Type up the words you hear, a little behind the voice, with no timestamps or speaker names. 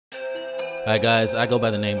Alright guys, I go by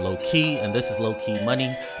the name Low-Key, and this is Low-Key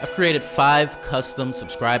Money. I've created 5 custom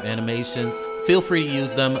subscribe animations. Feel free to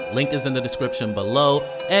use them, link is in the description below,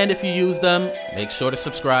 and if you use them, make sure to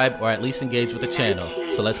subscribe or at least engage with the channel.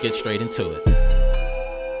 So let's get straight into it.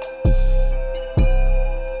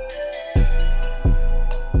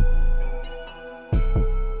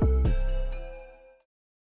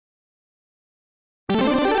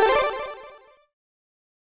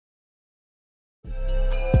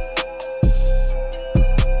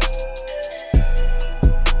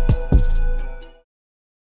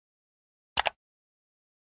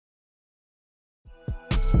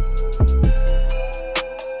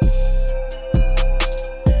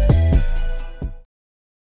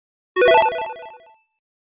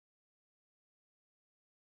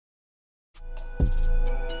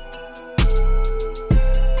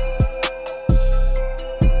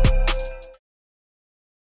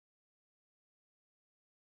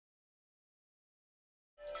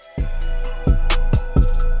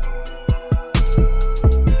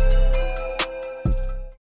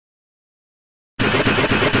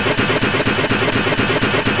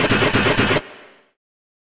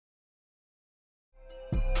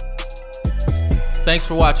 Thanks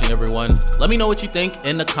for watching, everyone. Let me know what you think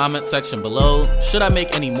in the comment section below. Should I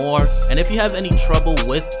make any more? And if you have any trouble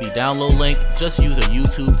with the download link, just use a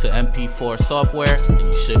YouTube to MP4 software and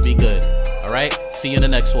you should be good. Alright, see you in the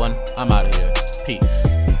next one. I'm out of here. Peace.